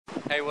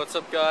Hey, what's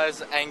up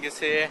guys? Angus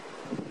here.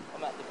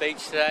 I'm at the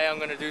beach today. I'm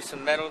going to do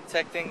some metal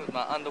detecting with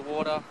my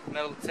underwater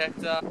metal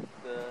detector.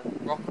 The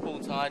rock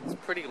pool tide is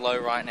pretty low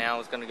right now. I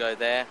was going to go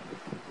there,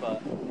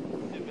 but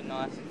super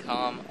nice and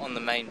calm on the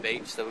main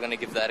beach, so we're going to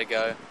give that a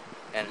go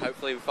and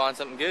hopefully we find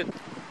something good.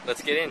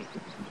 Let's get in.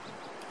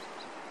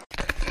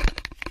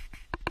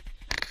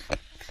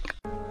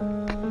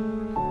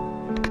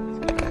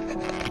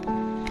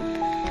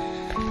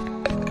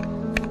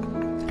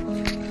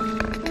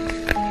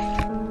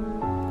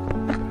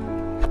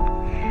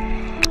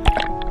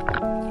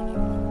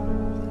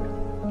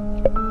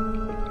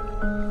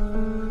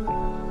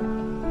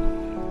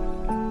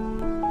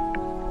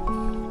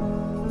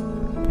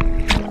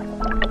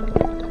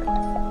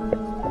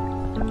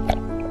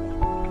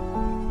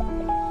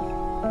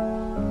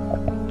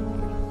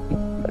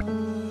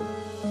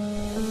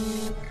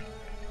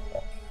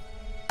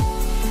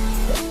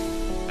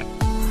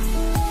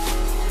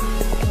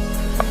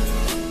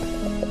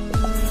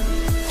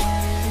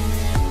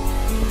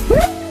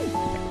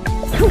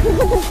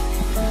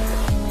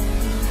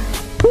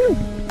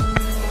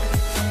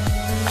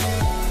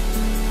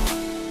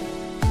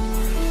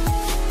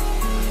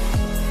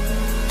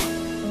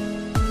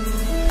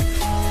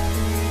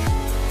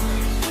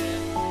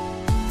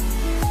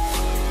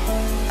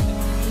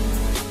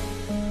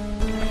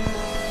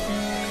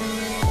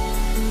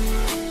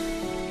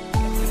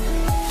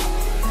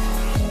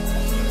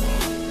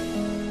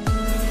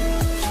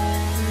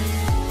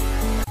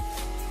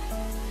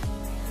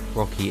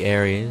 Rocky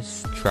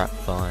areas, trap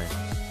fine.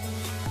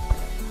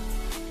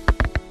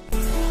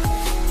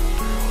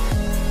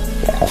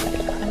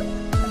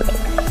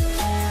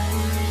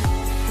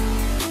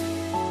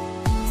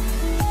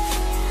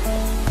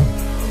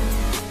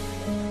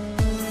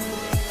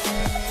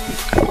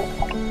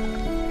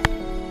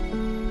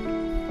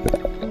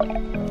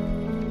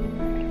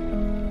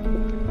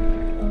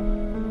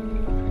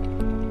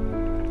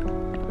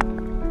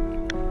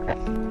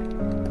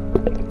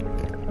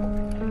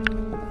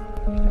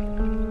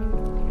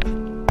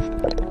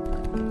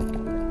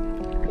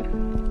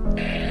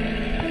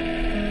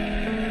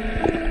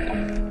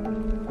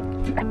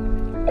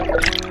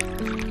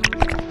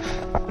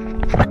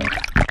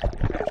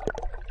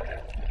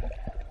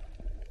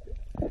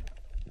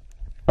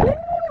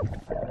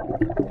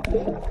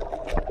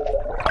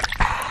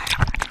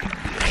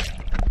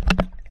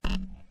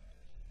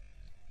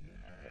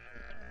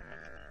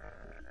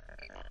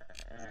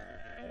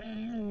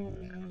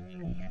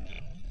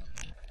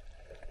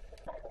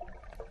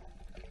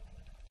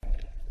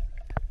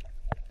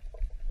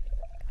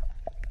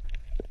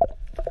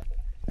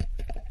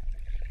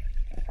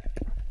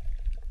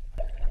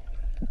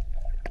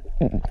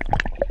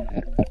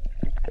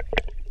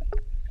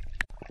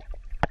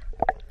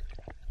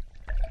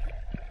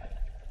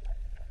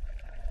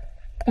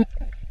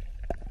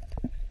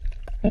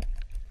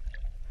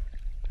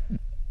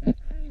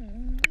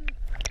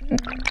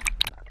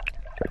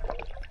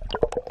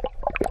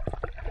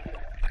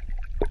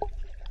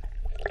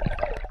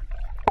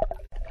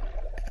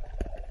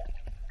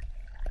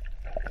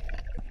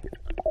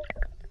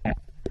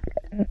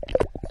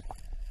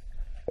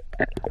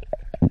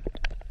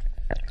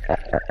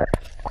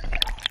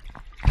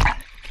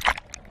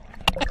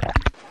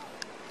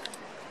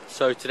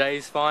 So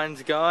today's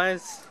finds,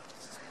 guys,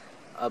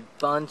 a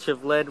bunch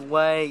of lead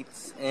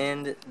weights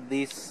and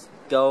this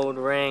gold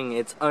ring.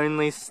 It's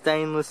only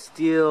stainless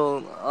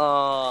steel.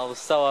 Oh, I was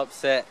so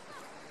upset.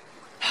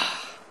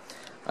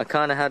 I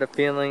kind of had a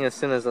feeling as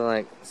soon as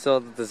I saw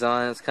the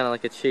design. It's kind of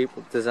like a cheap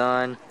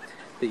design,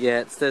 but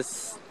yeah,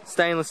 there's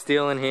stainless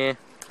steel in here.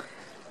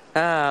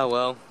 Ah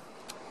well,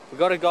 we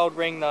got a gold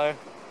ring though.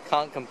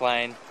 Can't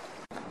complain.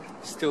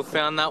 Still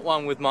found that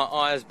one with my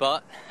eyes,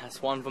 but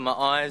that's one for my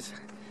eyes.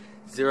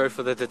 0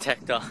 for the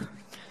detector.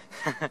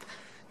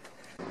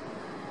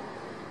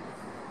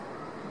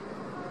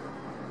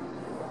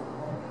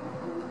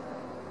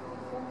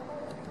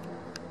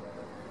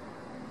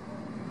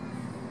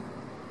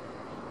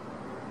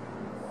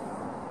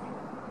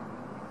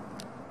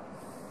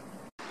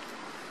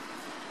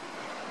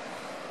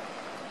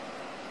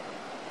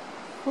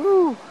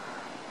 Woo!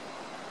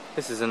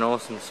 This is an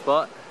awesome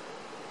spot.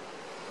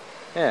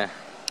 Yeah.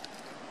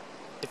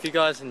 If you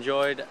guys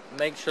enjoyed,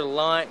 make sure to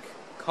like,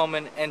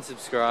 comment and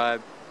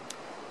subscribe.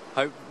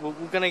 Hope we're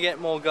gonna get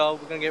more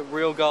gold. We're gonna get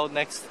real gold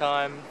next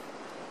time.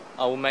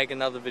 I will make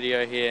another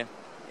video here.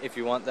 If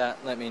you want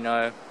that, let me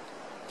know.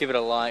 Give it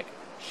a like,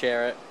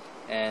 share it,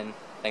 and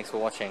thanks for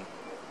watching.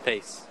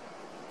 Peace.